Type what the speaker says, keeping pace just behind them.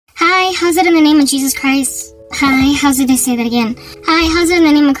Hi, how's it in the name of Jesus Christ? Hi, how's it? I say that again. Hi, how's it in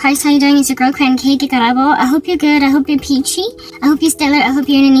the name of Christ? How you doing? It's your girl, Karabo. I hope you're good. I hope you're peachy. I hope you're stellar. I hope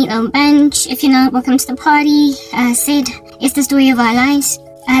you're in a neat little bunch. If you're not, welcome to the party. Sid, it's the story of our lives.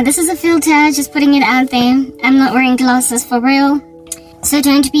 This is a filter, just putting it out there. I'm not wearing glasses for real. So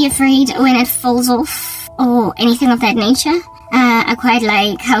don't be afraid when it falls off or anything of that nature. I quite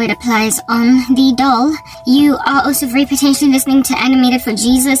like how it applies on the doll. You are also very potentially listening to Animated for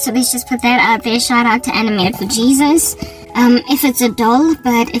Jesus, so let's just put that out there. Shout out to Animated for Jesus. If it's a doll,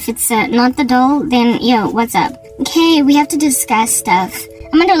 but if it's not the doll, then yo, what's up? Okay, we have to discuss stuff.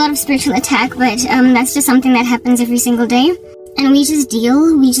 I'm under a lot of spiritual attack, but that's just something that happens every single day. And we just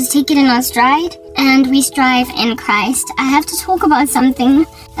deal, we just take it in our stride, and we strive in Christ. I have to talk about something,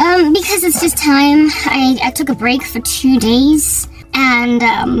 because it's just time. I took a break for 2 days, and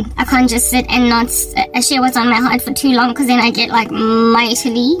I can't just sit and not share what's on my heart for too long, because then I get like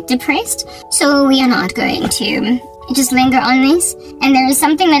mightily depressed. So we are not going to just linger on this, and there is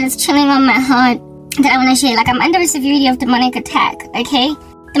something that is chilling on my heart that I want to share. Like, I'm under a severity of demonic attack, okay?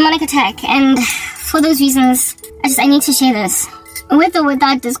 Demonic attack, and for those reasons, I need to share this. With or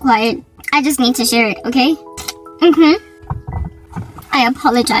without disquiet, I just need to share it, okay? I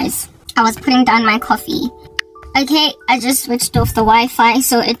apologize. I was putting down my coffee. Okay, I just switched off the Wi-Fi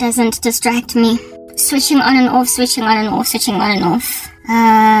so it doesn't distract me. Switching on and off, switching on and off, switching on and off.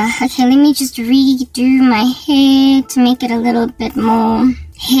 Okay, let me just redo my hair to make it a little bit more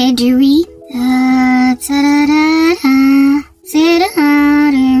hairdo-y.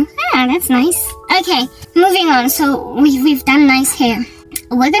 That's nice. Okay, moving on. So we've done nice hair.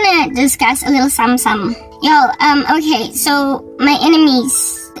 We're gonna discuss a little some. Yo, okay, so my enemy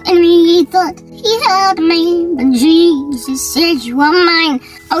thought he had me, but Jesus said you are mine.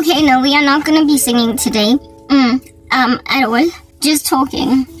 Okay, no, we are not gonna be singing today. At all. Just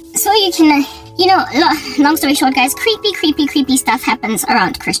talking. So you can, long story short, guys, creepy stuff happens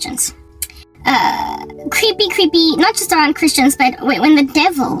around Christians. Creepy, not just around Christians, but when the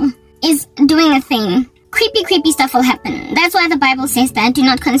devil is doing a thing, creepy stuff will happen. That's why the Bible says that do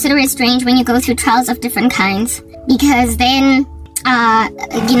not consider it strange when you go through trials of different kinds, because then,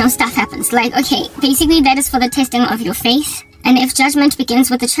 stuff happens. Like, okay, basically that is for the testing of your faith. And if judgment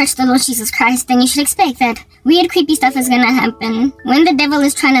begins with the church of the Lord Jesus Christ, then you should expect that weird, creepy stuff is gonna happen when the devil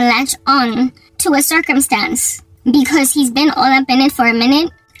is trying to latch on to a circumstance, because he's been all up in it for a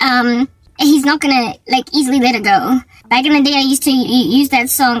minute. He's not gonna, easily let it go. Back in the day, I used to use that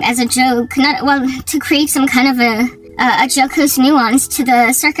song as a joke, to create some kind of a jocose nuance to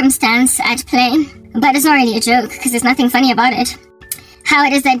the circumstance at play. But it's not really a joke, because there's nothing funny about it. How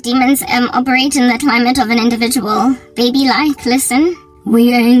it is that demons operate in the climate of an individual. Baby-like, listen.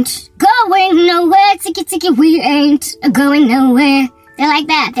 We ain't going nowhere, ticky, we ain't going nowhere. They're like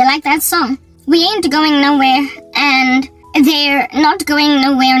that. They like that song. We ain't going nowhere, and their not going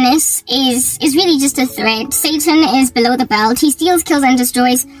nowhereness is really just a threat. Satan is below the belt. He steals, kills, and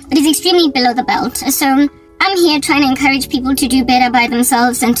destroys, but he's extremely below the belt. So I'm here trying to encourage people to do better by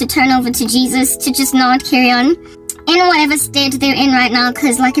themselves and to turn over to Jesus, to just not carry on in whatever state they're in right now,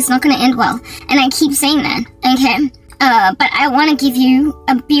 because it's not going to end well. And I keep saying that, okay? But I want to give you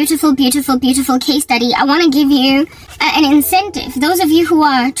a beautiful case study. I want to give you an incentive. Those of you who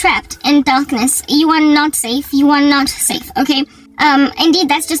are trapped in darkness, you are not safe. You are not safe, okay? Indeed,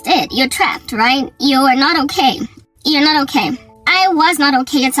 that's just it. You're trapped, right? You're not okay. You're not okay. I was not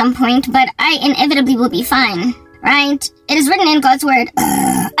okay at some point, but I inevitably will be fine, right? It is written in God's word.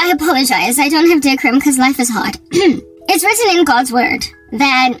 I apologize. I don't have decorum because life is hard. It's written in God's word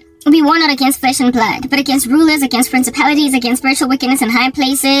that we war not against flesh and blood, but against rulers, against principalities, against spiritual wickedness in high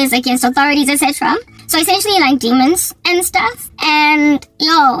places, against authorities, etc. So essentially like demons and stuff. And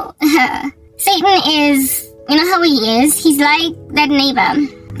Satan is, you know how he is? He's like that neighbor.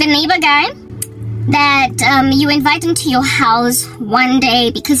 The neighbor guy that you invite into your house one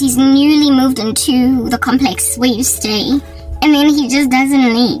day because he's newly moved into the complex where you stay. And then he just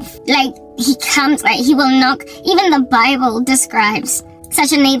doesn't leave. He comes, he will knock. Even the Bible describes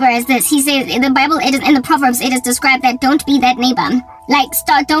such a neighbor as this. He says in the Bible, in the Proverbs, it is described that don't be that neighbor.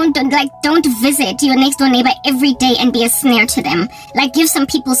 Don't visit your next door neighbor every day and be a snare to them. Give some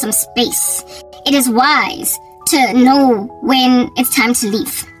people some space. It is wise to know when it's time to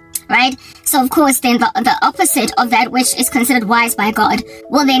leave, right? So of course, then the opposite of that which is considered wise by God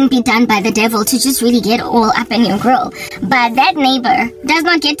will then be done by the devil to just really get all up in your grill. But that neighbor does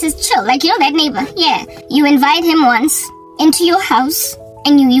not get to chill. That neighbor, yeah, you invite him once into your house,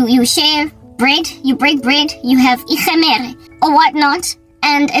 and you share bread, you break bread, you have ichamer or whatnot,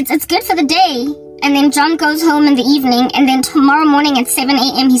 and it's good for the day. And then John goes home in the evening, and then tomorrow morning at 7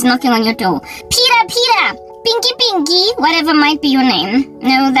 a.m. he's knocking on your door. Peter! Pinky, whatever might be your name.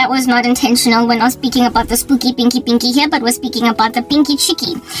 No, that was not intentional. We're not speaking about the spooky Pinky here, but we're speaking about the Pinky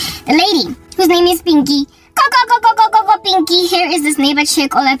Chickie. The lady, whose name is Pinky. Go, Pinky. Here is this neighbor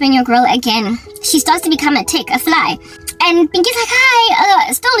chick all up in your grill again. She starts to become a tick, a fly. And Pinky's like,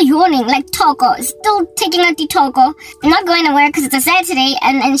 hi, still yawning, like Toko, still taking out the Toko, not going to work because it's a Saturday,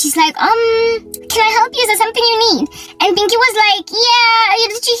 and she's like, can I help you? Is there something you need? And Pinky was like, yeah,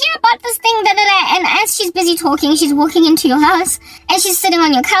 did you hear about this thing, And as she's busy talking, she's walking into your house, and she's sitting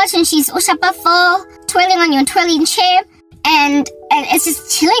on your couch, and she's ushapafo, twirling on your twirling chair, and it's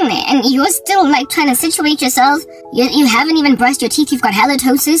just chilling there, and you're still like trying to situate yourself. You haven't even brushed your teeth. You've got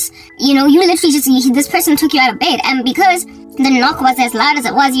halitosis. You know, you literally this person took you out of bed, and because the knock was as loud as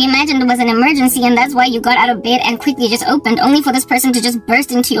it was, you imagined it was an emergency, and that's why you got out of bed and quickly just opened, only for this person to just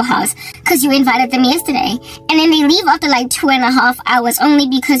burst into your house because you invited them yesterday. And then they leave after like 2.5 hours only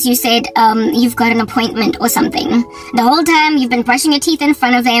because you said you've got an appointment or something. The whole time you've been brushing your teeth in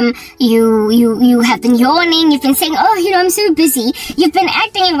front of them, you have been yawning, you've been saying, oh, you know, I'm so busy. You've been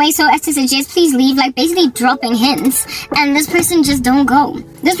acting in ways so as to suggest please leave, like basically dropping hints, and this person just don't go.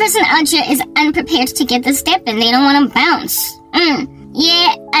 This person out here is unprepared to get the step in. They don't want to bounce.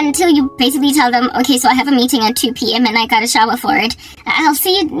 Yeah, until you basically tell them, okay, so I have a meeting at 2 p.m. and I got a shower for it. I'll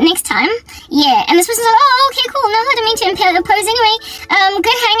see you next time. Yeah, and this person's like, oh, okay, cool. Know how to meet you and oppose anyway.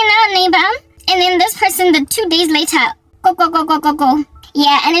 Good hanging out, neighbor. And then this person, the 2 days later, go.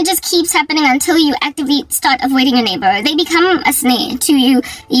 Yeah, and it just keeps happening until you actively start avoiding your neighbor. They become a snare to you.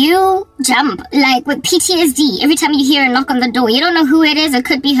 You jump, like with PTSD, every time you hear a knock on the door. You don't know who it is. It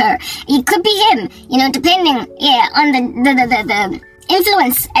could be her. It could be him, you know, depending, on the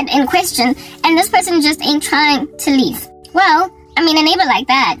influence in question. And this person just ain't trying to leave. Well, I mean, a neighbor like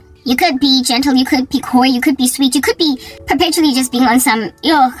that, you could be gentle, you could be coy, you could be sweet, you could be perpetually just being on some,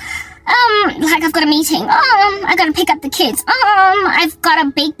 like I've got a meeting, I gotta pick up the kids, I've gotta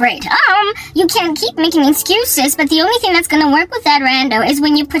bake bread, you can't keep making excuses, but the only thing that's gonna work with that rando is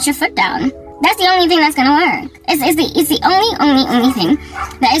when you put your foot down. That's the only thing that's gonna work. It's the only thing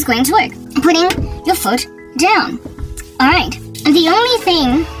that is going to work. Putting your foot down. Alright, the only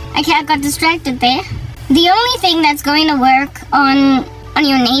thing, okay, I got distracted there. The only thing that's going to work on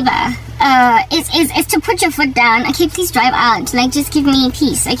your neighbor is to put your foot down. Okay, please drive out. Like, just give me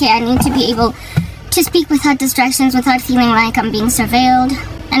peace. Okay, I need to be able to speak without distractions, without feeling like I'm being surveilled,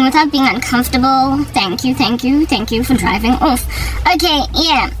 and without being uncomfortable. Thank you for driving off. Okay,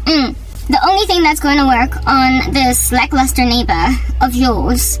 yeah. The only thing that's going to work on this lackluster neighbor of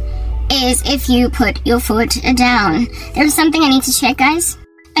yours is if you put your foot down. There's something I need to check, guys.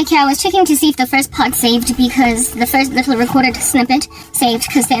 Okay, I was checking to see if the first part saved, because the first little recorded snippet saved,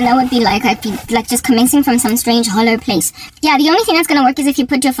 because then that would be like, I'd be like just commencing from some strange hollow place. Yeah, the only thing that's gonna work is if you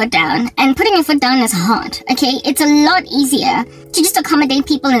put your foot down, and putting your foot down is hard, okay? It's a lot easier to just accommodate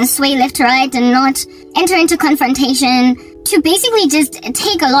people and sway left to right and not enter into confrontation, to basically just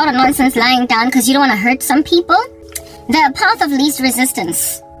take a lot of nonsense lying down because you don't want to hurt some people. The path of least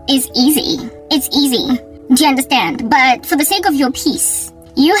resistance is easy. It's easy. Do you understand? But for the sake of your peace,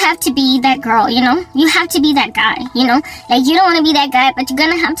 you have to be that girl, you know? You have to be that guy, you know? Like, you don't want to be that guy, but you're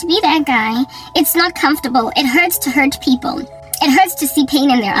gonna have to be that guy. It's not comfortable. It hurts to hurt people. It hurts to see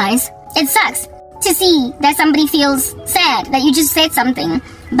pain in their eyes. It sucks to see that somebody feels sad that you just said something.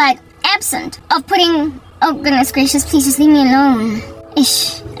 But absent of putting... Oh, goodness gracious, please just leave me alone.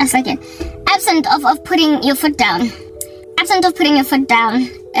 Ish, that's like it. Absent of putting your foot down. Absent of putting your foot down,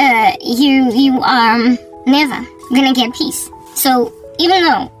 you are never gonna get peace. So, even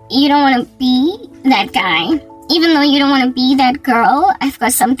though you don't want to be that guy, even though you don't want to be that girl, I've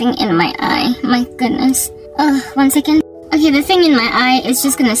got something in my eye. My goodness. Oh, 1 second. Okay, the thing in my eye is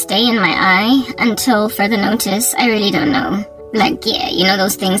just gonna stay in my eye until further notice. I really don't know. Like, yeah, you know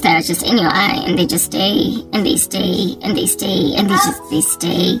those things that are just in your eye, and they just stay, and they stay, and they stay, and they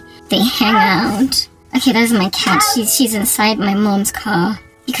stay. They hang out. Okay, that's my cat. She's inside my mom's car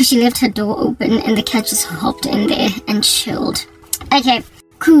because she left her door open, and the cat just hopped in there and chilled. Okay,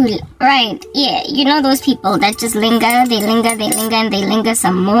 cool. Right, yeah, you know those people that just linger, they linger, and they linger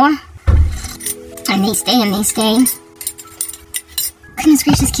some more. And they stay, and they stay. Goodness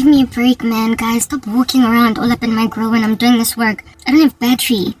gracious, give me a break, man, guys. Stop walking around all up in my grill when I'm doing this work. I don't have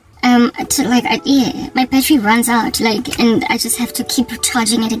battery. My battery runs out, like, and I just have to keep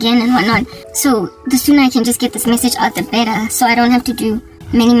charging it again and whatnot. So, the sooner I can just get this message out, the better. So I don't have to do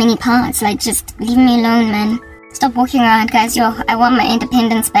many parts. Like, just leave me alone, man. Stop walking around, guys. I want my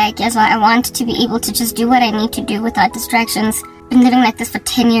independence back. Yes, I want to be able to just do what I need to do without distractions. been living like this for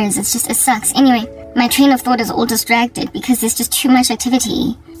 10 years. It sucks. Anyway, my train of thought is all distracted because there's just too much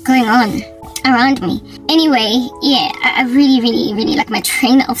activity going on around me. Anyway, yeah, I really, like, my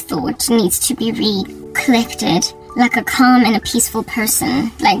train of thought needs to be collected like a calm and a peaceful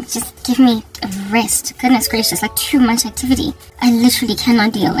person. Like, just give me a rest. Goodness gracious, like, too much activity. I literally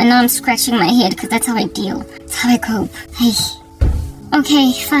cannot deal. And now I'm scratching my head because that's how I deal. That's how I cope. Hey.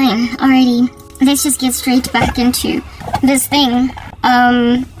 Okay, fine. Alrighty. Let's just get straight back into this thing.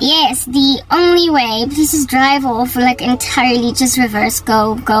 Yes, the only way, please just drive off, like, entirely just reverse,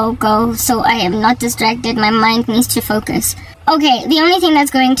 go, so I am not distracted. My mind needs to focus. Okay, the only thing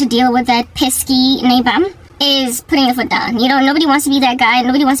that's going to deal with that pesky neighbor is putting your foot down. You know, nobody wants to be that guy,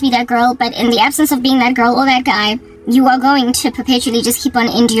 nobody wants to be that girl, but in the absence of being that girl or that guy, you are going to perpetually just keep on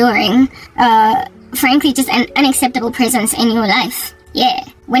enduring, frankly, just an unacceptable presence in your life. Yeah,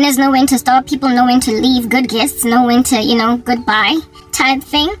 winners know when to stop, people know when to leave, good guests know when to, you know, goodbye type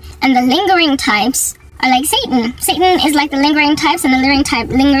thing. And the lingering types are like Satan. Satan is like the lingering types, and the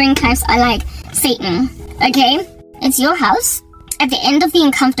lingering types are like Satan. Okay? It's your house. At the end of the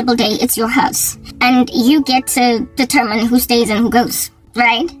uncomfortable day, it's your house. And you get to determine who stays and who goes.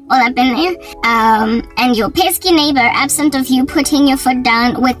 Right? All up in there. And your pesky neighbor, absent of you putting your foot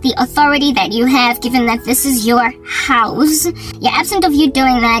down with the authority that you have, given that this is your house, you're absent of you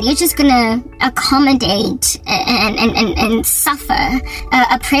doing that, you're just gonna accommodate and suffer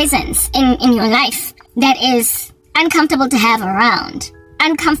a presence in your life that is uncomfortable to have around.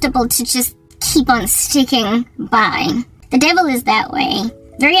 Uncomfortable to just keep on sticking by. The devil is that way.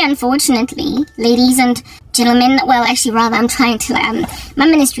 Very unfortunately, ladies and gentlemen, well, actually, rather, I'm trying to, my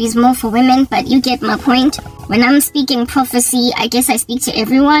ministry is more for women, but you get my point. When I'm speaking prophecy, I guess I speak to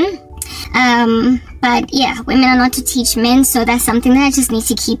everyone. But yeah, women are not to teach men, so that's something that I just need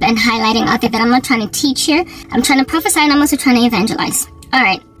to keep and highlighting out there, that I'm not trying to teach here. I'm trying to prophesy, and I'm also trying to evangelize.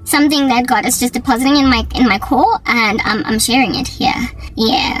 Alright, something that God is just depositing in my core, and I'm sharing it here.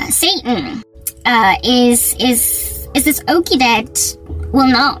 Yeah, Satan, is this okie that will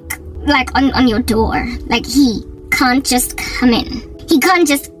knock, like, on your door. Like, he can't just come in. He can't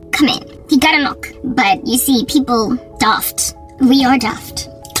just come in. He gotta knock. But you see, people daft. We are daft.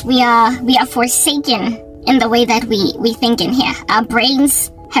 We are forsaken in the way that we think in here. Our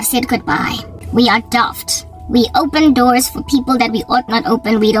brains have said goodbye. We are daft. We open doors for people that we ought not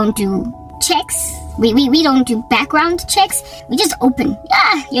open. We don't do checks. We don't do background checks. We just open.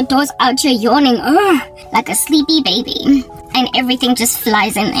 Your door's out here yawning, like a sleepy baby. And everything just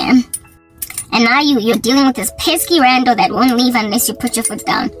flies in there. And now you're dealing with this pesky rando that won't leave unless you put your foot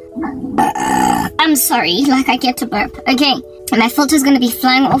down. I'm sorry, like, I get to burp. Okay, and my filter's gonna be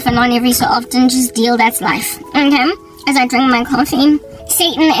flying off and on every so often. Just deal, that's life. Okay, as I drink my coffee.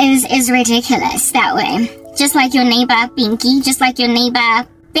 Satan is ridiculous that way. Just like your neighbor, Pinky. Just like your neighbor,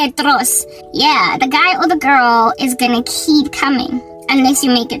 Petros. Yeah, the guy or the girl is gonna keep coming unless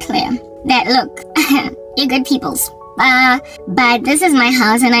you make it clear that, look, you're good peoples. But this is my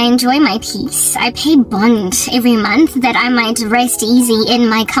house and I enjoy my peace. I pay bond every month that I might rest easy in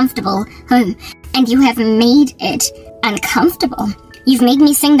my comfortable home. And you have made it uncomfortable. You've made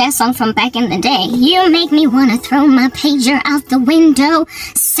me sing that song from back in the day. You make me wanna throw my pager out the window,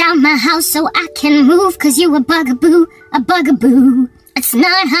 sell my house so I can move, 'cause you a bugaboo, a bugaboo. It's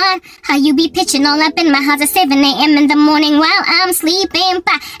not hard how you be pitching all up in my house at 7 a.m. in the morning while I'm sleeping.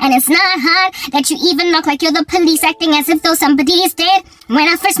 And it's not hard that you even knock like you're the police, acting as if though somebody is dead. When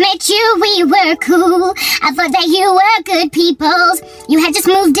I first met you, we were cool. I thought that you were good peoples. You had just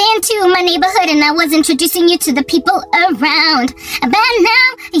moved into my neighborhood and I was introducing you to the people around. But now,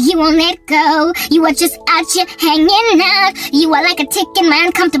 you won't let go. You are just out here hanging out. You are like a tick in my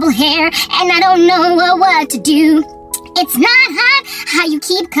uncomfortable hair, and I don't know what to do. It's not hard how you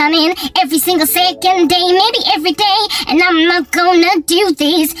keep coming every single second day, maybe every day, and I'm not gonna do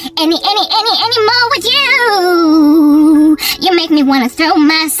this anymore with you. You make me wanna throw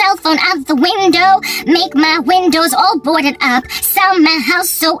my cell phone out the window, make my windows all boarded up, sell my house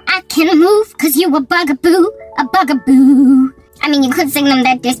so I can move, 'cause you a bugaboo, a bugaboo. I mean, you could sing them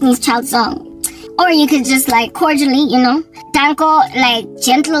that Destiny's Child song. Or you could just, like, cordially, you know, danko, like,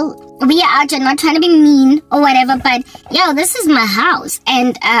 gentle. We are out here not trying to be mean or whatever, but, yo, this is my house,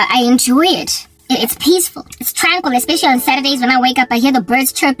 and I enjoy it. It's peaceful. It's tranquil, especially on Saturdays when I wake up, I hear the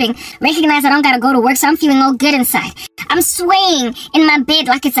birds chirping, recognize I don't gotta go to work, so I'm feeling all good inside. I'm swaying in my bed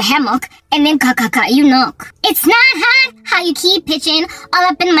like it's a hammock, and then you knock. It's not hard how you keep pitching all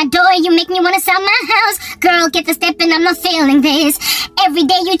up in my door. You make me wanna sell my house. Girl, get the step in, I'm not feeling this. Every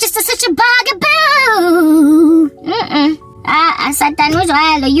day you're just such a bugaboo.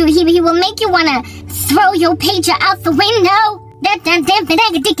 Satan, he will make you wanna throw your pager out the window.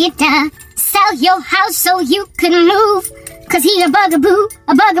 Sell your house so you can move. Cause he a bugaboo,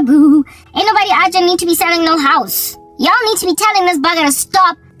 a bugaboo. Ain't nobody out there need to be selling no house. Y'all need to be telling this bugger to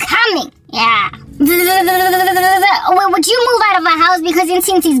stop coming. Yeah. Would you move out of a house because it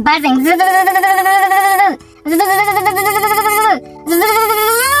seems he's buzzing? And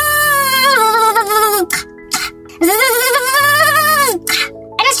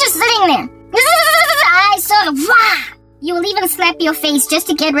it's just sitting there. I sort of, you will even slap your face just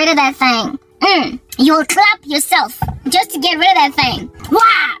to get rid of that thing. You will clap yourself just to get rid of that thing.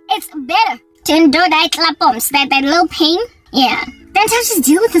 Wow, it's better to endure that clap bumps, that little pain. Yeah, then just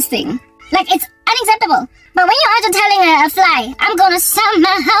deal with this thing. Like, it's unacceptable. But when you're out telling a fly, I'm gonna sell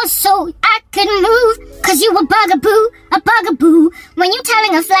my house so I can move, cause you a bugaboo, a bugaboo. When you're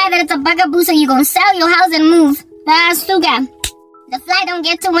telling a fly that it's a bugaboo so you're gonna sell your house and move, suga. The fly don't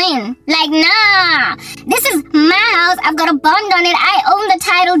get to win. Like, nah, this is my house. I've got a bond on it. I own the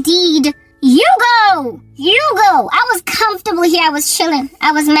title deed. You go! You go! I was comfortable here. I was chilling.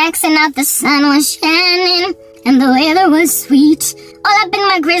 I was maxing out. The sun was shining. And the weather was sweet. All up in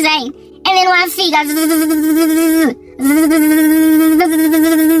my grizzly. And then my feet got...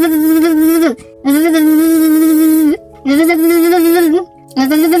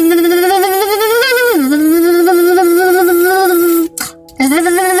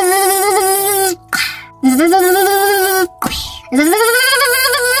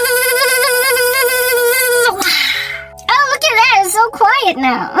 Oh, look at that. It's so quiet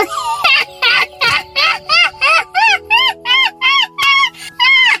now.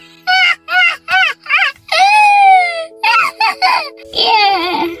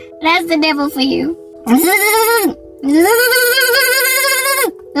 Yeah, that's the devil for you.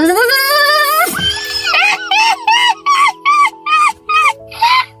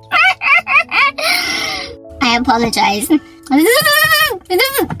 I apologize. He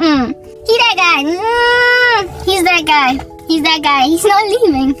that guy. He's that guy. He's that guy. He's not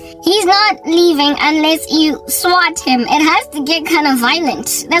leaving. He's not leaving unless you swat him. It has to get kind of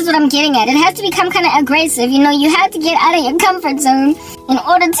violent. That's what I'm getting at. It has to become kind of aggressive. You know, you have to get out of your comfort zone in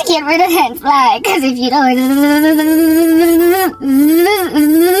order to get rid of that fly. Because if you don't...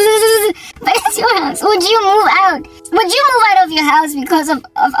 But it's your house. Would you move out? Would you move out of your house because of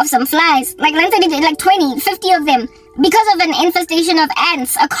some flies? Like 20, 50 of them. Because of an infestation of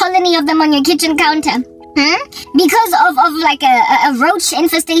ants. A colony of them on your kitchen counter. Because of like a roach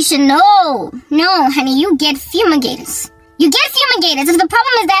infestation. No, honey, you get fumigators. You get fumigators. If the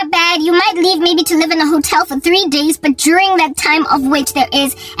problem is that bad, you might leave maybe to live in a hotel for 3 days, but during that time of which there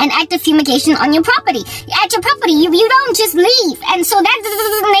is an active fumigation on your property. At your property, you don't just leave. And so that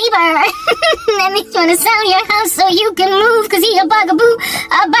neighbor that makes you want to sell your house so you can move because he a bugaboo.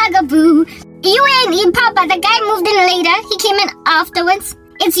 You ain't Papa. The guy moved in later. He came in afterwards.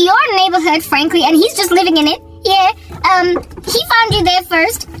 It's your neighborhood, frankly, and he's just living in it. Yeah, he found you there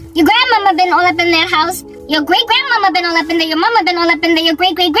first. Your grandmama been all up in that house. Your great-grandmama been all up in there. Your mama been all up in there. Your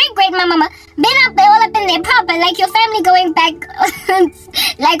great-great-great-great-mama been up there, all up in there. Papa, like your family going back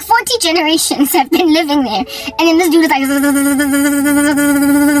like 40 generations have been living there. And then this dude is like...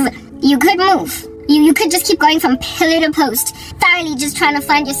 You could move. You could just keep going from pillar to post, thoroughly just trying to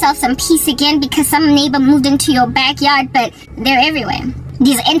find yourself some peace again because some neighbor moved into your backyard, but they're everywhere.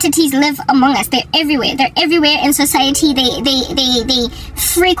 These entities live among us. They're everywhere. They're everywhere in society. They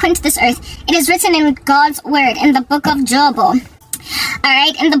frequent this earth. It is written in God's word in the book of Job.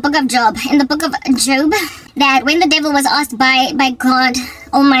 Alright, in the book of Job, that when the devil was asked by God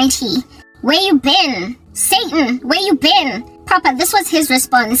Almighty, where you been? Satan, where you been? Papa, this was his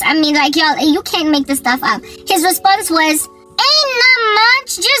response. I mean, like, y'all, you can't make this stuff up. His response was, ain't not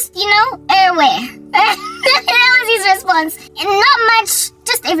much, just, you know, everywhere. That was his response. Not much,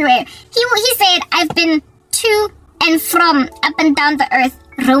 just everywhere. He said, I've been to and from, up and down the earth,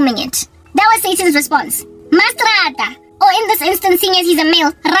 roaming it. That was Satan's response. Mastrata. Or in this instance, seeing as he's a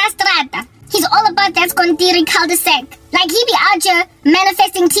male, Rastrata. He's all about that Skontiri cul-de-sac. Like he be out here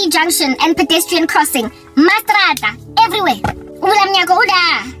manifesting T-junction and pedestrian crossing. Mastrata. Everywhere. Ulamnyako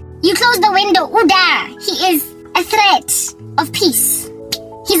uda. You close the window, uda. He is a threat of peace.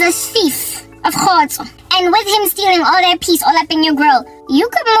 He's a thief of chotso. And with him stealing all that peace all up in your grill, you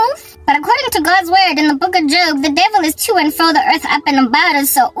could move. But according to God's word in the book of Job, the devil is to and fro the earth up and about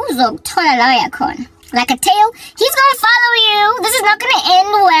us, so uzo tola lawyer kon. Like a tail, he's gonna follow you. This is not gonna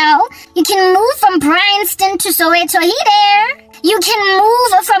end well. You can move from Bryanston to Soweto, he there. You can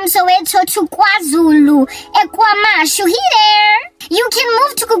move from Soweto to KwaZulu, Ekwamashu, he there. You can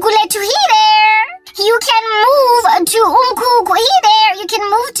move to Guguletu, he there. You can move to Umkuku, he there. You can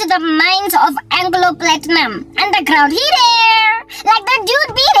move to the mines of Anglo Platinum Underground, he there. Like, the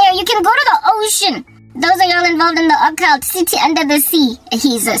dude be there. You can go to the ocean. Those of y'all involved in the occult, city under the sea,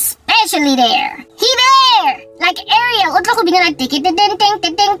 he's especially there. He there! Like Ariel. Like, ding, ding, ding, ding,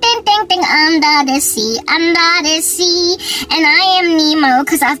 ding, ding, ding, under the sea, under the sea. And I am Nemo,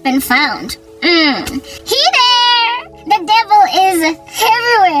 because I've been found. He there! The devil is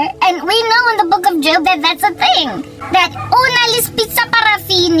everywhere. And we know in the book of Job that that's a thing. That Onalis pizza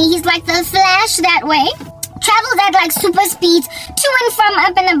parafini, he's like the Flash that way. Travels at like super speeds to and from,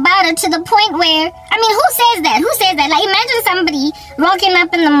 up and about it, to the point where, I mean, who says that? Who says that? Like, imagine somebody rocking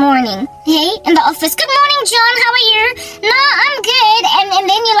up in the morning, hey, in the office. Good morning, John. How are you? No, I'm good. And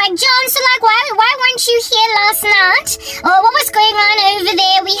then you're like, John, so like, why weren't you here last night? Or what was going on over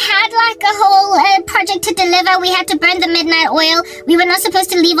there? We had like a whole project to deliver. We had to burn the midnight oil. We were not supposed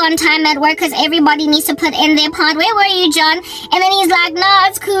to leave on time at work because everybody needs to put in their part. Where were you, John? And then he's like, no,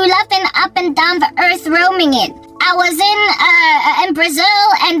 it's cool. Up and down the earth, roaming it. I was in Brazil,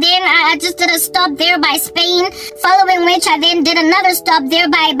 and then I just did a stop there by Spain, following which I then did another stop there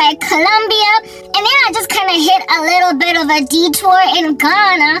by Colombia, and then I just kind of hit a little bit of a detour in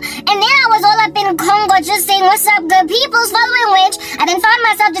Ghana, and then I was all up in Congo just saying, what's up, good peoples, following which I then found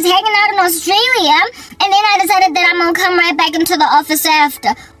myself just hanging out in Australia, and then I decided that I'm gonna come right back into the office after.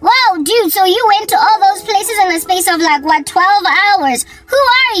 Whoa, dude, so you went to all those places in the space of like, what, 12 hours? Who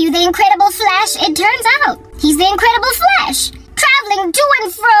are you, the Incredible Flash? It turns out he's the Incredible Flash, traveling to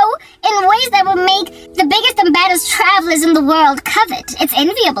and fro in ways that will make the biggest and baddest travelers in the world covet. It's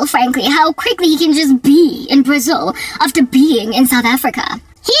enviable, frankly, how quickly he can just be in Brazil after being in South Africa.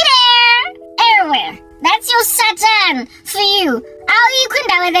 He there, everywhere. That's your Satan for you. How you couldn't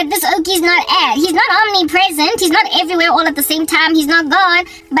know that this Oki's not at. He's not omnipresent. He's not everywhere all at the same time. He's not God,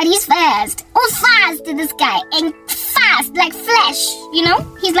 but he's fast. Oh, fast, this guy. And fast, like Flash, you know?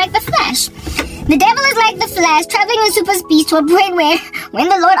 He's like the Flash. The devil is like the Flash, traveling in super speed to a point where, when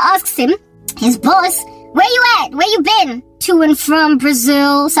the Lord asks him, his boss, where you at? Where you been? To and from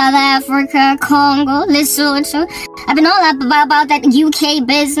Brazil, South Africa, Congo, Lesotho. I've been all up about that UK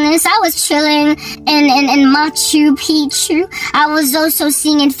business. I was chilling in Machu Picchu. I was also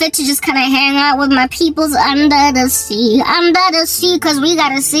seeing it fit to just kind of hang out with my peoples under the sea. Under the sea, because we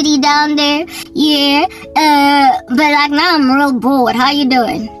got a city down there. Yeah. But like now I'm real bored. How you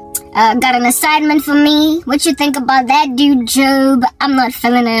doing? Got an assignment for me. What you think about that dude, Job? I'm not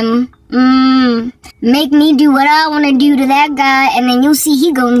feeling him. Make me do what I want to do to that guy, and then you'll see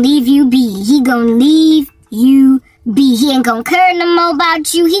he gonna leave you be. He gonna leave you be. He ain't gonna care no more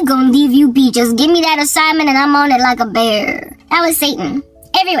about you. He gonna leave you be. Just give me that assignment and I'm on it like a bear. That was Satan.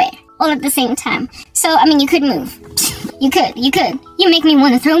 Everywhere. All at the same time. So, I mean, you could move. You could. You make me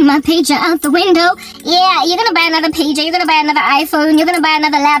want to throw my pager out the window. Yeah, you're gonna buy another pager, you're gonna buy another iPhone, you're gonna buy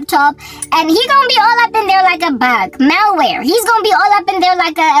another laptop, and he's gonna be all up in there like a bug. Malware. He's gonna be all up in there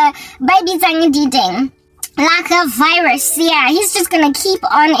like a baby tiny ding. Like a virus. Yeah, he's just gonna keep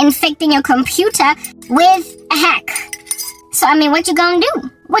on infecting your computer with a hack. So, I mean, what you gonna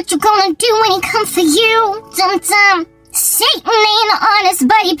do? What you gonna do when he comes for you? Dum-dum. Satan ain't honest,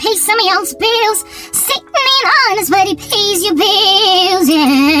 but he pays some of y'all's bills. Satan ain't honest, but he pays your bills,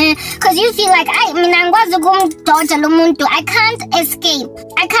 yeah. Cause you feel like, I can't escape.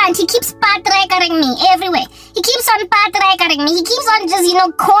 I can't. He keeps patricking me everywhere. He keeps on patricking me. He keeps on just,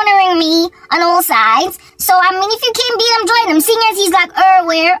 cornering me on all sides. So, I mean, if you can't beat him, join him. Seeing as he's like,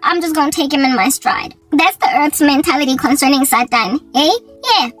 where? I'm just gonna take him in my stride. That's the Earth's mentality concerning Satan, eh?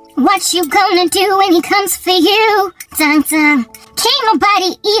 Yeah. What you gonna do when he comes for you? Dun dun. Can't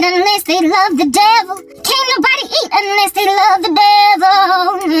nobody eat unless they love the devil. Can't nobody eat unless they love the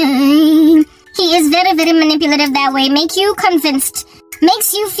devil. He is very, very manipulative that way. Makes you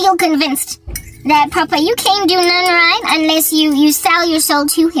feel convinced that, Papa, you can't do none right unless you sell your soul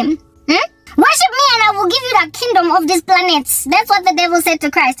to him. Worship me and I will give you the kingdom of this planet. That's what the devil said to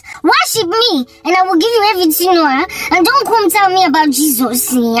Christ. Worship me and I will give you everything, and don't come tell me about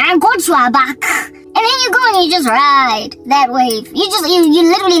Jesus. I got your back. And then you go and you just ride that wave. You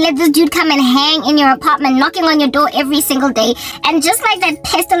literally let this dude come and hang in your apartment, knocking on your door every single day. And just like that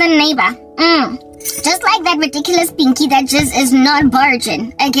pestilent neighbor, just like that ridiculous pinky that just is not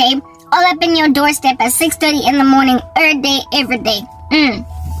virgin, okay? All up in your doorstep at 6:30 in the morning, every day.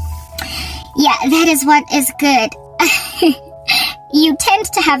 Yeah, that is what is good. You tend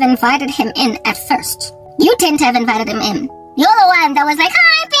to have invited him in at first. You're the one that was like,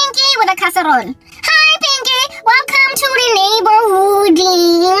 hi, Pinky, with a casserole. Hi, Pinky, welcome to the neighborhood.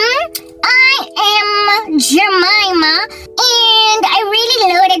 I am Jemima, and I really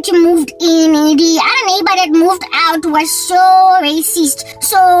love that you moved in. The other neighbor that moved out was so racist,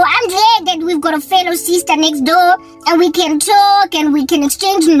 So I'm glad that we've got a fellow sister next door, and we can talk, and we can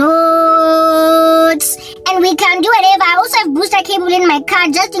exchange notes, and we can do whatever. I also have booster cable in my car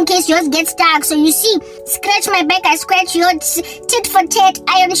just in case yours gets stuck. So you see, scratch my back, I scratch yours, tit for tat,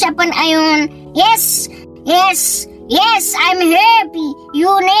 iron sharpen iron. Yes, yes, yes, I'm happy.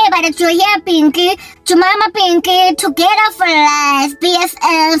 You neighbor that you're here, Pinky. To Mama Pinky, together for life,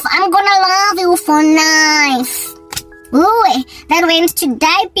 BFF. I'm gonna love you for life. Ooh, that went to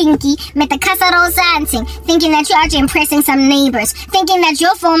die, Pinky, met the casserole dancing, thinking that you're out impressing some neighbors, thinking that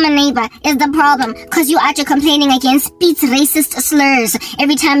your former neighbor is the problem, cause you out complaining against beats racist slurs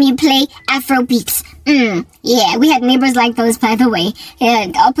every time you play Afro beats. Yeah, we had neighbors like those, by the way.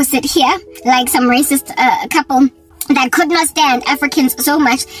 Opposite here, like some racist couple that could not stand Africans so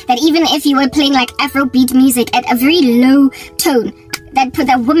much that even if you were playing like Afrobeat music at a very low tone,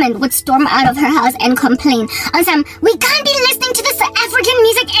 that woman would storm out of her house and complain on some, we can't be listening to this African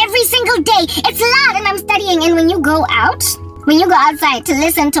music every single day. It's loud and I'm studying. And when you go outside to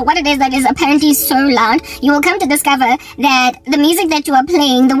listen to what it is that is apparently so loud, you will come to discover that the music that you are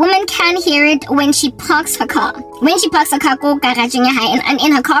playing, the woman can hear it when she parks her car. When she parks her car, in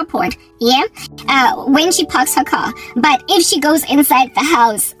her carport. Yeah, when she parks her car. But if she goes inside the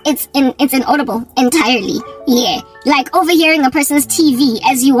house, it's inaudible entirely. Yeah, like overhearing a person's TV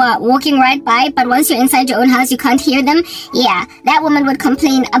as you are walking right by, but once you're inside your own house, you can't hear them. Yeah, that woman would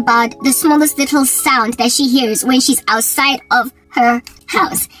complain about the smallest little sound that she hears when she's outside of her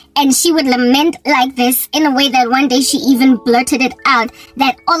house. And she would lament like this in a way that one day she even blurted it out,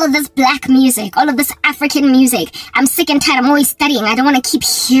 that all of this black music, all of this African music, I'm sick and tired, I'm always studying, I don't want to keep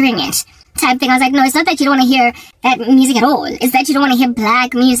hearing it. Type thing. I was like, no, it's not that you don't want to hear that music at all. It's that you don't want to hear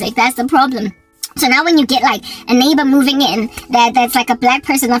black music. That's the problem. So now when you get like a neighbor moving in that's like a black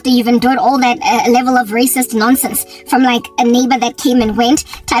person after you've endured all that level of racist nonsense from like a neighbor that came and went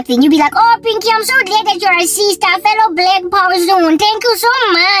type thing, you'd be like, oh, Pinky, I'm so glad that you're a sister, fellow black person. Thank you so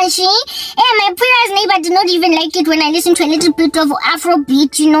much. And my previous neighbor did not even like it when I listened to a little bit of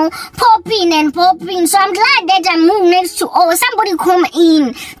Afrobeat, you know, popping. So I'm glad that I moved next to, somebody come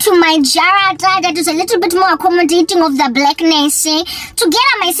in to my Jara that is a little bit more accommodating of the blackness.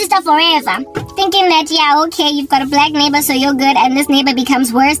 Together, my sister forever. Thinking that, yeah, okay, you've got a black neighbor, so you're good, and this neighbor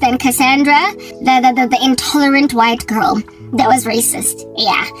becomes worse than Cassandra, the intolerant white girl that was racist.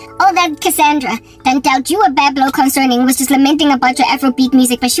 Yeah. Oh, that Cassandra, turned out you were bad blow concerning, was just lamenting about your Afrobeat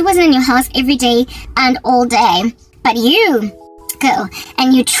music, but she wasn't in your house every day and all day. But you go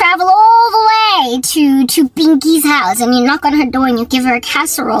and you travel all the way to Pinky's house and you knock on her door and you give her a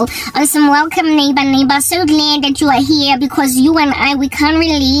casserole or some welcome neighbor, so glad that you are here because you and I, we can't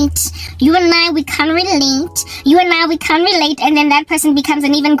relate. You and I, we can't relate. And then that person becomes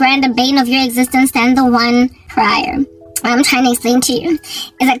an even grander bane of your existence than the one prior. What I'm trying to explain to you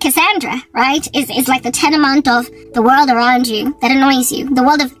is that Cassandra, right, is like the tantamount of the world around you that annoys you, the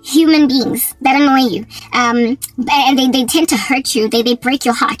world of human beings that annoy you, and they tend to hurt you, they break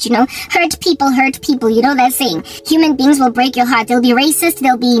your heart, you know, hurt people, you know that saying, human beings will break your heart, they'll be racist,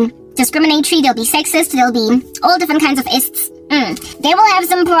 they'll be discriminatory, they'll be sexist, they'll be all different kinds of ists. They will have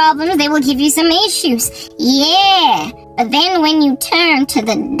some problems, they will give you some issues, yeah, but then when you turn to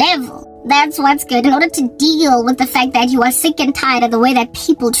the devil, that's what's good, in order to deal with the fact that you are sick and tired of the way that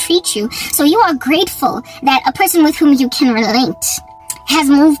people treat you. So you are grateful that a person with whom you can relate has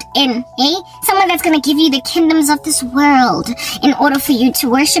moved in, Someone that's going to give you the kingdoms of this world in order for you to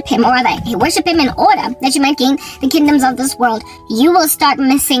worship him, or rather, worship him in order that you might gain the kingdoms of this world. You will start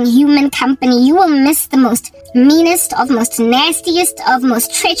missing human company. You will miss the most meanest, of most nastiest, of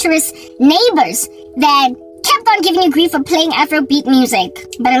most treacherous neighbors that kept on giving you grief for playing Afrobeat music.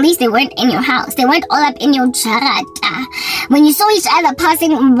 But at least they weren't in your house. They weren't all up in your jarata. When you saw each other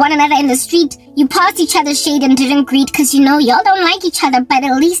passing one another in the street, you passed each other's shade and didn't greet because you know y'all don't like each other. But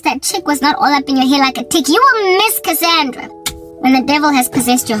at least that chick was not all up in your hair like a tick. You will miss Cassandra. When the devil has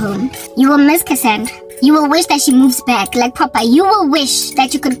possessed your home, you will miss Cassandra. You will wish that she moves back, like proper. You will wish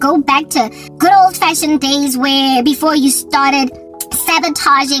that you could go back to good old-fashioned days where before you started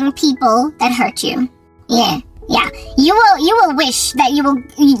sabotaging people that hurt you. Yeah. You will wish that you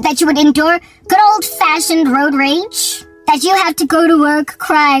would endure good old-fashioned road rage. That you have to go to work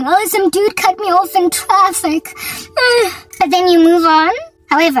crying, oh, some dude cut me off in traffic. But then you move on.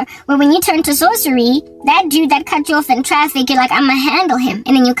 However, when you turn to sorcery, that dude that cut you off in traffic, you're like, I'ma handle him,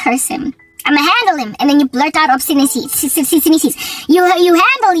 and then you curse him. I'ma handle him, and then you blurt out obscenities. You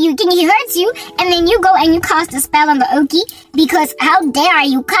handle you, he hurts you, and then you go and you cast a spell on the Okie, because how dare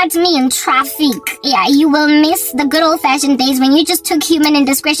you cut me in traffic. Yeah, you will miss the good old-fashioned days when you just took human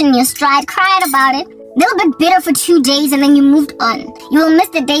indiscretion in your stride, cried about it, little bit bitter for 2 days and then you moved on. You will miss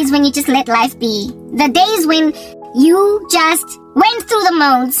the days when you just let life be. The days when you just went through the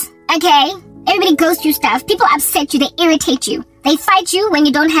modes, okay? Everybody goes through stuff. People upset you. They irritate you. They fight you when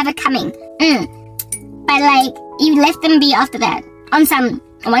you don't have it coming. But like, you left them be after that. On some,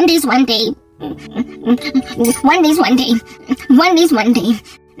 one day's one day. One day's one day. One day's one day.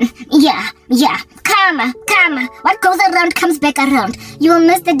 Yeah. Karma. What goes around comes back around. You will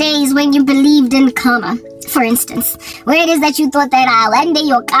miss the days when you believed in karma. For instance, where it is that you thought that one day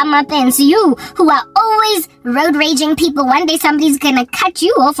your karma bends. You, who are always road raging people, one day somebody's gonna cut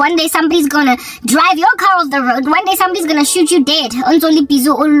you off. One day somebody's gonna drive your car off the road. One day somebody's gonna shoot you dead.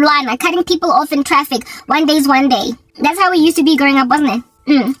 Hlongwane, cutting people off in traffic. One day's one day. That's how we used to be growing up, wasn't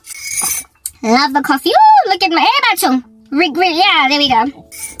it? Love the coffee. Ooh, look at my macho. Yeah, there we go.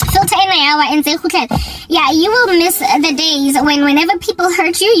 Filter in my hour and say, yeah, you will miss the days when whenever people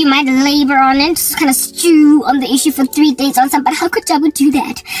hurt you, you might labor on it, just kind of stew on the issue for 3 days on something. But how could Jabu do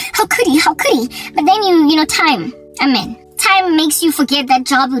that? How could he? But then you know, time. Time makes you forget that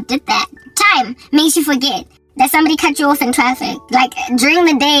Jabu did that. Time makes you forget that somebody cut you off in traffic. Like, during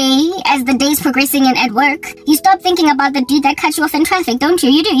the day, as the day's progressing and at work, you stop thinking about the dude that cut you off in traffic, don't you?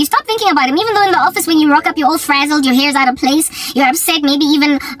 You do. You stop thinking about him. Even though in the office when you rock up, you're all frazzled, your hair's out of place, you're upset, maybe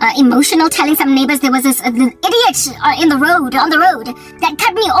even emotional, telling some neighbors there was this idiot on the road that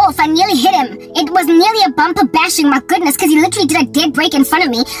cut me off. I nearly hit him. It was nearly a bumper bashing, my goodness, because he literally did a dead break in front of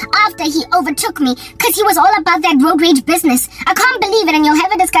me after he overtook me, because he was all about that road rage business. I can't believe it. And you'll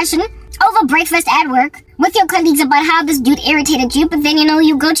have a discussion over breakfast at work with your colleagues about how this dude irritated you, but then, you know,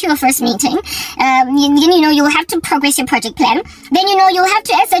 you go to your first meeting, you know, you'll have to progress your project plan, then, you know, you'll have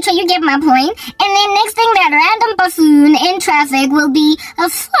to, etc., you get my point, and then next thing, that random buffoon in traffic will be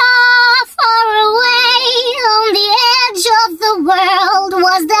far, far away on the edge of the world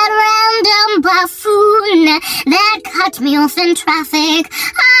was that random buffoon that cut me off in traffic.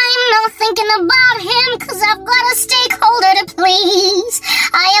 I'm not thinking about him, because I've got a stakeholder to please.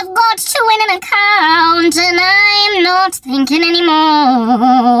 I have got to win an account, and I'm not thinking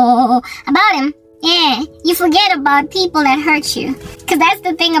anymore about him. Yeah, you forget about people that hurt you. Because that's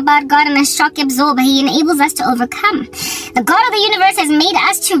the thing about God and a shock absorber. He enables us to overcome. The God of the universe has made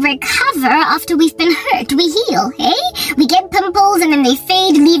us to recover after we've been hurt. We heal, eh? We get pimples and then they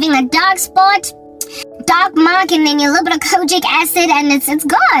fade, leaving a dark spot, dark mark, and then a little bit of kojic acid, and it's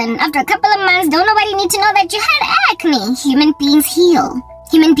gone. After a couple of months, don't nobody need to know that you had acne. Human beings heal.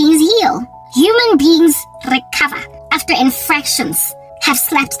 Human beings heal. Human beings recover after infractions have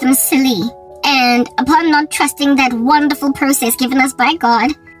slapped them silly. And upon not trusting that wonderful process given us by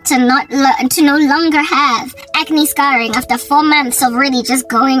God, to no longer have acne scarring after 4 months of really just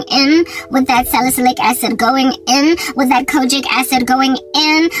going in with that salicylic acid, going in with that kojic acid, going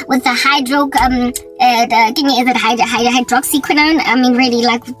in with the hydroxyquinone, I mean really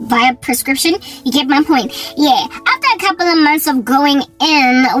like via prescription, you get my point. Yeah, after a couple of months of going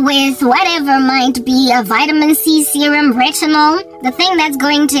in with whatever might be a vitamin C serum, retinol, the thing that's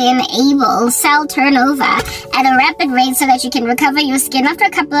going to enable cell turnover at a rapid rate so that you can recover your skin, after a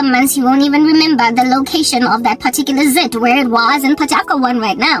couple of months you won't even remember the location of that particular zit, where it was, and I've got one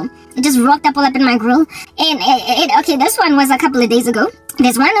right now. It just rocked up all up in my grill. And okay, this one was a couple of days ago.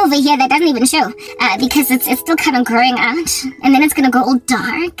 There's one over here that doesn't even show, because it's still kind of growing out, and then it's gonna go all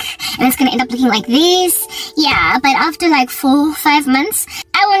dark, and it's gonna end up looking like this. Yeah, but after like 4 or 5 months,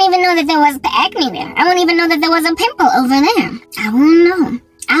 I won't even know that there was acne there. I won't even know that there was a pimple over there. I won't know.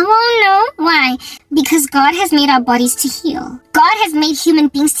 I won't know. Why? Because God has made our bodies to heal. God has made human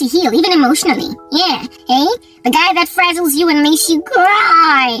beings to heal, even emotionally. Yeah, hey? The guy that frazzles you and makes you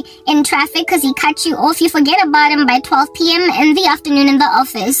cry in traffic because he cut you off, you forget about him by 12 p.m. in the afternoon in the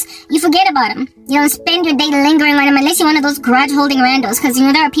office. You forget about him. You don't spend your day lingering on him unless you're one of those grudge-holding randos, because, you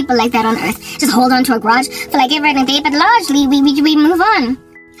know, there are people like that on earth. Just hold on to a grudge for like every other day, but largely we move on.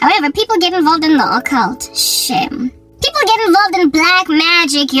 However, people get involved in the occult. Shame. People get involved in black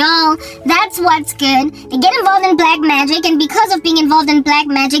magic, y'all. That's what's good. They get involved in black magic, and because of being involved in black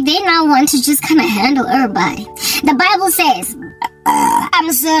magic, they now want to just kind of handle everybody. The Bible says,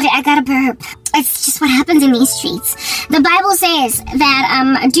 I'm sorry, I got a burp. It's just what happens in these streets. The Bible says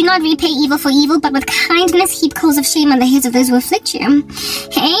that, do not repay evil for evil, but with kindness heap coals of shame on the heads of those who afflict you.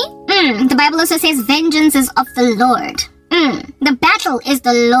 Hey? The Bible also says, vengeance is of the Lord. The battle is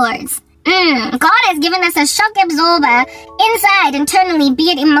the Lord's. God has given us a shock absorber inside, internally, be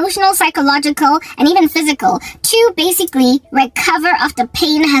it emotional, psychological, and even physical, to basically recover after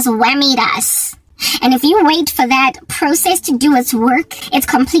pain has whammied us. And if you wait for that process to do its work, its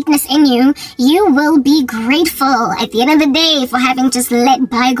completeness in you, you will be grateful at the end of the day for having just let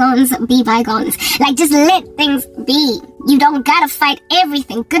bygones be bygones. Like, just let things be. You don't gotta fight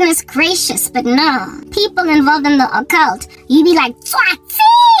everything. Goodness gracious, but no. People involved in the occult, you be like,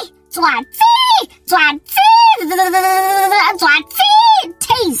 Swatsi! Swatsi! Swatsi! Swatsi!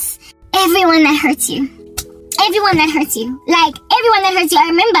 Taste. Everyone that hurts you. Everyone that hurts you. Like, everyone that hurts you. I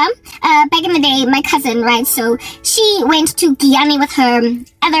remember, back in the day, my cousin, right? So, she went to Guyana with her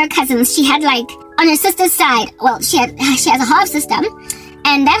other cousins. She had, like, on her sister's side, well, she has a half-sister.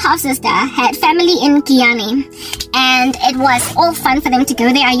 And that half-sister had family in Guyana. And it was all fun for them to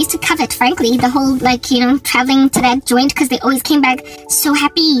go there. I used to covet, frankly, the whole, like, you know, traveling to that joint, because they always came back so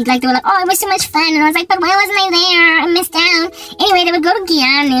happy. Like, they were like, oh, it was so much fun. And I was like, but why wasn't I there? I missed out. Anyway, they would go to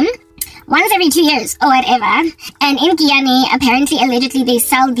Guyana once every 2 years or whatever. And in Guyana, apparently, allegedly, they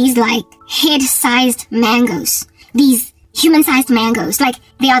sell these, like, head-sized mangoes. These human-sized mangoes. Like,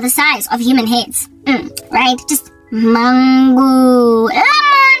 they are the size of human heads. Right? Just mango. Lemon.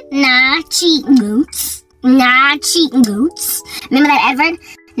 Nachi goats. Nachi goats. Remember that advert?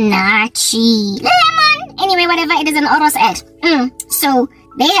 Nachi. Lemon. Anyway, whatever. It is an Oros ad. So,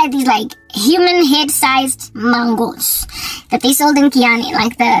 they had these, like, human head-sized mangoes that they sold in Guyana,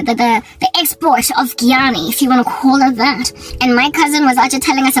 like the export of Guyana, if you want to call it that. And my cousin was out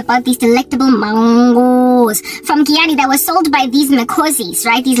telling us about these delectable mangoes from Guyana that were sold by these Mekhosis,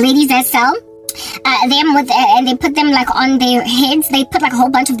 right? These ladies that sell them with, and they put them, like, on their heads. They put, like, a whole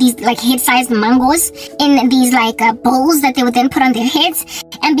bunch of these, like, head-sized mangoes in these, like, bowls that they would then put on their heads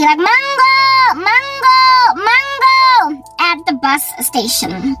and be like, mango, mango, mango, at the bus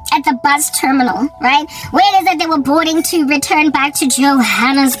station, at the bus terminal, right? Where is it they were boarding to return back to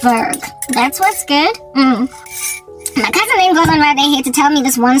Johannesburg? That's what's good. My cousin then goes on right here to tell me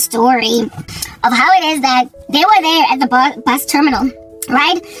this one story of how it is that they were there at the bus terminal,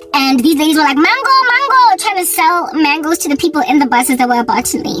 right? And these ladies were like, mango, mango, trying to sell mangoes to the people in the buses that were about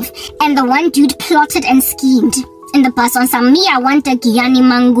to leave. And the one dude plotted and schemed in the bus on some, I want a Guyana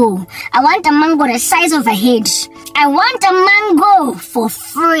mango. I want a mango the size of a head. I want a mango for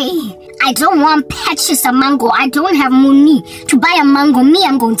free. I don't want patches of mango. I don't have money to buy a mango. Me,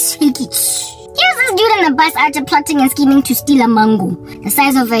 I'm going to take it. Here's this dude in the bus after plotting and scheming to steal a mango the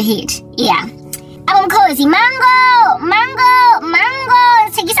size of a head. Yeah. I'm cozy. Mango, mango, mango.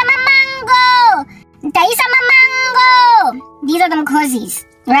 Take some mango. Take some mango. These are them cozies.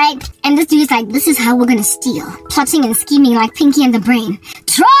 Right? And this dude's like, this is how we're gonna steal. Plotting and scheming like Pinky and the Brain.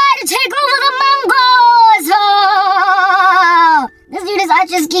 Try to take over the mangoes! Oh! This dude is out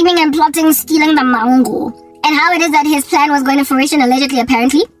just scheming and plotting, stealing the mango. And how it is that his plan was going to fruition, allegedly,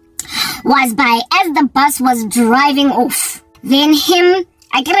 apparently, was by, as the bus was driving off, then him,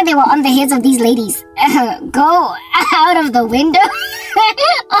 I get it, they were on the heads of these ladies, go out of the window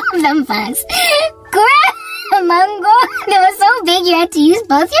of the bus, grab a mango. They were so big you had to use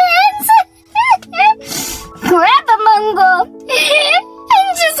both your hands. Grab a mango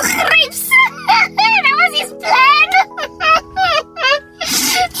and just grapes. That was his plan.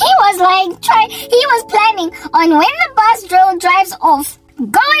 He was planning on when the bus drives off,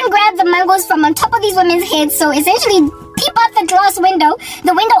 go and grab the mangoes from on top of these women's heads. So essentially peep out the glass window,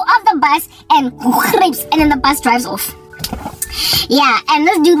 the window of the bus, and grapes, and then the bus drives off. Yeah, and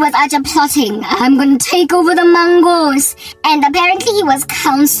this dude was out plotting, I'm gonna take over the mangoes. And apparently he was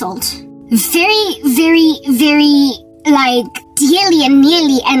counseled very, very, very, like, dearly and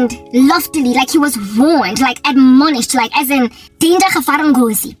nearly and loftily, like he was warned, like admonished, like as in danger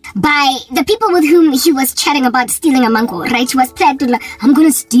gevarangozi, by the people with whom he was chatting about stealing a mango, right? He was planned to, like, I'm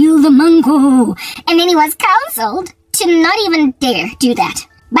gonna steal the mango. And then he was counseled to not even dare do that.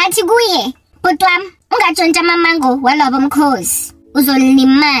 But guye, putlam, ungatshontsha mango walaba mkhosi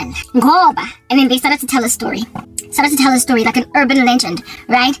uzolimala ngoba. And then they started to tell a story. Like an urban legend,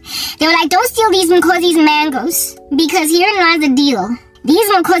 right? They were like, don't steal these Mkhosi's mangoes, because herein lies the deal. These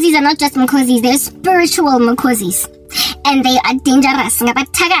Mkhosis are not just Mkhosis, they're spiritual Mkhosis. And they are dangerous.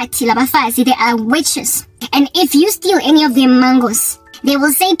 They are witches. And if you steal any of their mangoes, they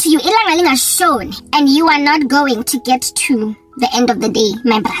will say to you, ilanga lingashoni, and you are not going to get to the end of the day,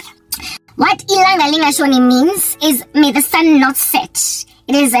 my brother. What ilanga lingashoni means is, may the sun not set.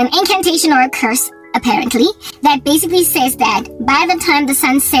 It is an incantation or a curse, apparently, that basically says that by the time the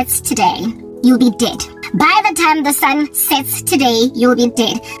sun sets today, you'll be dead. By the time the sun sets today, you'll be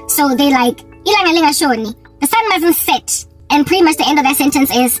dead. So they like, ilanga lingashoni, the sun mustn't set. And pretty much the end of that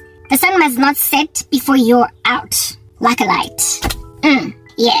sentence is, the sun must not set before you're out, like a light.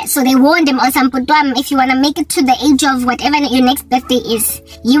 Yeah, so they warned him, if you want to make it to the age of whatever your next birthday is,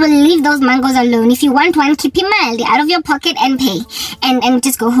 you will leave those mangoes alone. If you want one, keep him out of your pocket and pay. And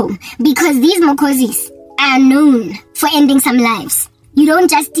just go home. Because these mokozis are known for ending some lives. You don't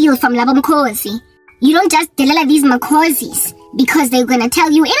just steal from labo mkosi. You don't just delay these mokozis because they're going to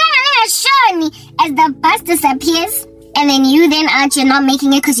tell you, as the bus disappears. And then you you're not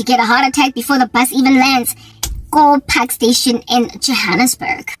making it because you get a heart attack before the bus even lands. Go Park Station in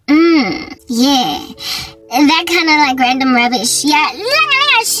Johannesburg. Yeah. That kind of like random rubbish. Yeah.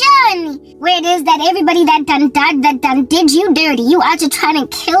 Where it is that everybody that done did you dirty. You out to trying to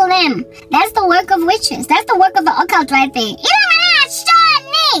kill them. That's the work of witches. That's the work of the occult right there.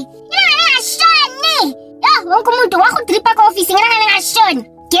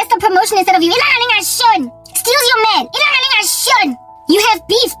 Gets the promotion instead of you. Steals your man. You have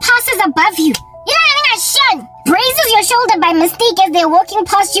beef, passes above you. Raises your shoulder by mistake as they're walking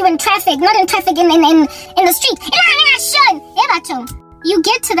past you in traffic. Not in traffic, in the street. You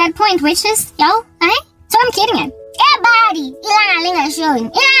get to that point, witches. Yo, eh? So I'm kidding it. Everybody.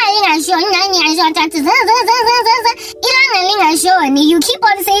 You keep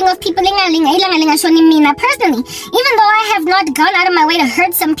on saying of people me personally. Even though I have not gone out of my way to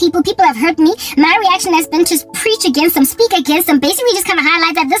hurt some people have hurt me. My reaction has been to preach against them, speak against them, basically just kind of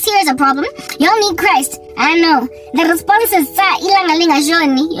highlight that this here is a problem. Y'all need Christ. I know. The response is the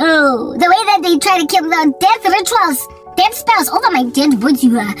way that they try to kill the death rituals. Death spells over my dead body.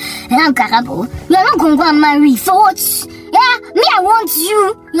 And I'm Karabo. You are not going to marry thoughts. Yeah, me, I want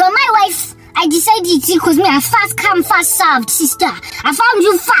you. You are my wife. I decided because me, I fast come, fast served, sister. I found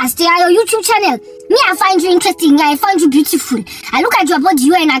you fast. Yeah, your YouTube channel. Me, I find you interesting. I find you beautiful. I look at your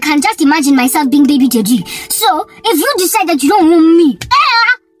body and I can just imagine myself being baby daddy. So, if you decide that you don't want me,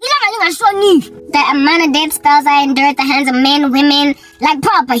 the amount of death spells I endure at the hands of men, women, like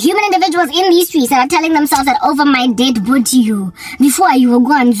proper human individuals in these streets that are telling themselves that over my dead body, before you will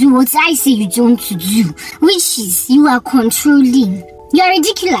go and do what I say you don't do, which is you are controlling. You are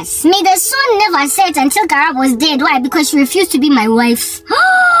ridiculous. May the sun never set until Karabo was dead. Why? Because she refused to be my wife.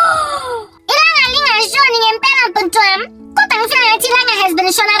 Has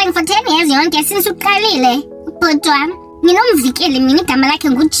been showering for 10 years. You don't since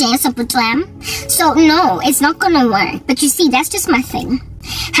so no, it's not gonna work. But you see, that's just my thing.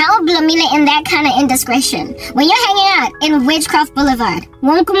 How blomile in that kind of indiscretion. When you're hanging out in Witchcraft Boulevard,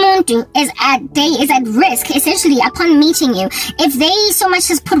 Wonkumuntu is at risk, essentially, upon meeting you. If they so much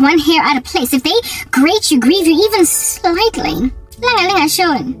as put one hair out of place, if they grieve you even slightly,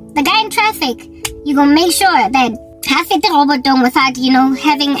 the guy in traffic, you gonna make sure that without,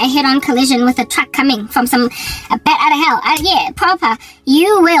 having a head-on collision with a truck coming from a bat out of hell. Yeah, proper.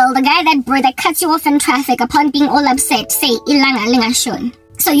 You will, the guy that cuts you off in traffic upon being all upset, say, ilanga linga shun.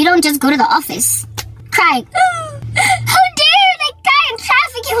 So you don't just go to the office crying, how dare that guy in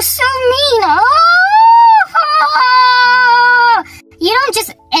traffic, he was so mean. Oh. You don't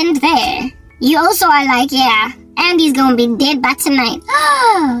just end there. You also are like, yeah, Andy's gonna be dead by tonight.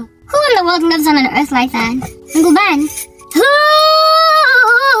 Who in the world lives on an earth like that? Nguban. Who?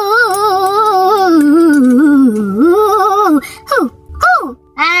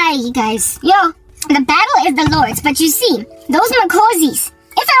 You guys. Yo, the battle is the Lord's, but you see, those makozis,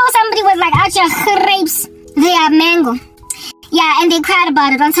 if I was somebody with like out your grapes, they are mango. Yeah, and they cried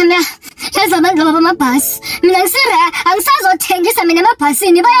about it on some bus. And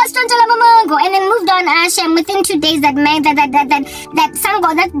then moved on Ashem within 2 days that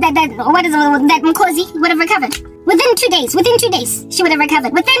Mkosi would have recovered. Within 2 days, she would have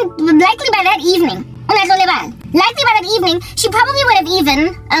recovered. Likely by that evening, she probably would have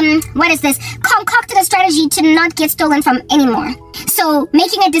even, concocted a strategy to not get stolen from anymore. So,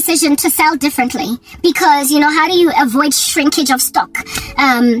 making a decision to sell differently. Because, how do you avoid shrinkage of stock?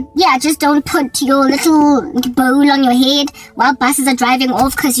 Just don't put your little bowl on your head while buses are driving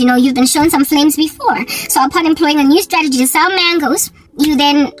off because, you've been shown some flames before. So, upon employing a new strategy to sell mangoes, you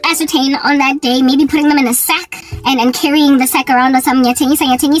then ascertain on that day, maybe putting them in a sack and carrying the sack around or some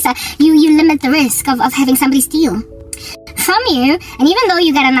nyatengisa, you limit the risk of having somebody steal from you. And even though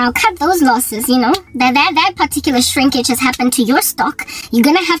you gotta now cut those losses, that particular shrinkage has happened to your stock, you're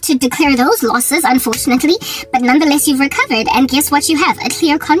gonna have to declare those losses, unfortunately, but nonetheless you've recovered, and guess what you have? A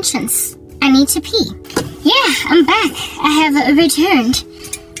clear conscience. I need to pee. Yeah, I'm back. I have returned,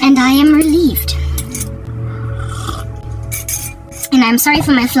 and I am relieved. And I'm sorry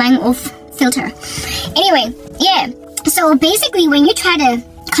for my flying off filter. Anyway, yeah. So basically, when you try to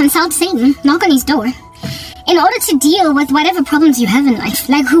consult Satan, knock on his door, in order to deal with whatever problems you have in life,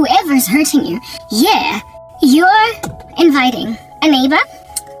 like whoever's hurting you, yeah, you're inviting a neighbor,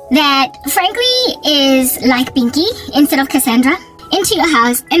 that frankly is like Binky instead of Cassandra into your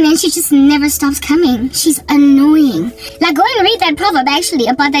house, and then she just never stops coming. She's annoying. Like, go and read that proverb actually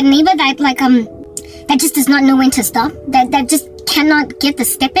about that neighbor that that just does not know when to stop, that just cannot get the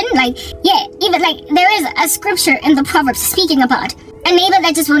step in. Like, yeah, even like there is a scripture in the Proverbs speaking about a neighbor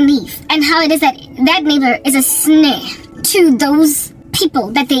that just won't leave, and how it is that that neighbor is a snare to those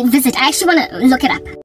people that they visit. I actually want to look it up.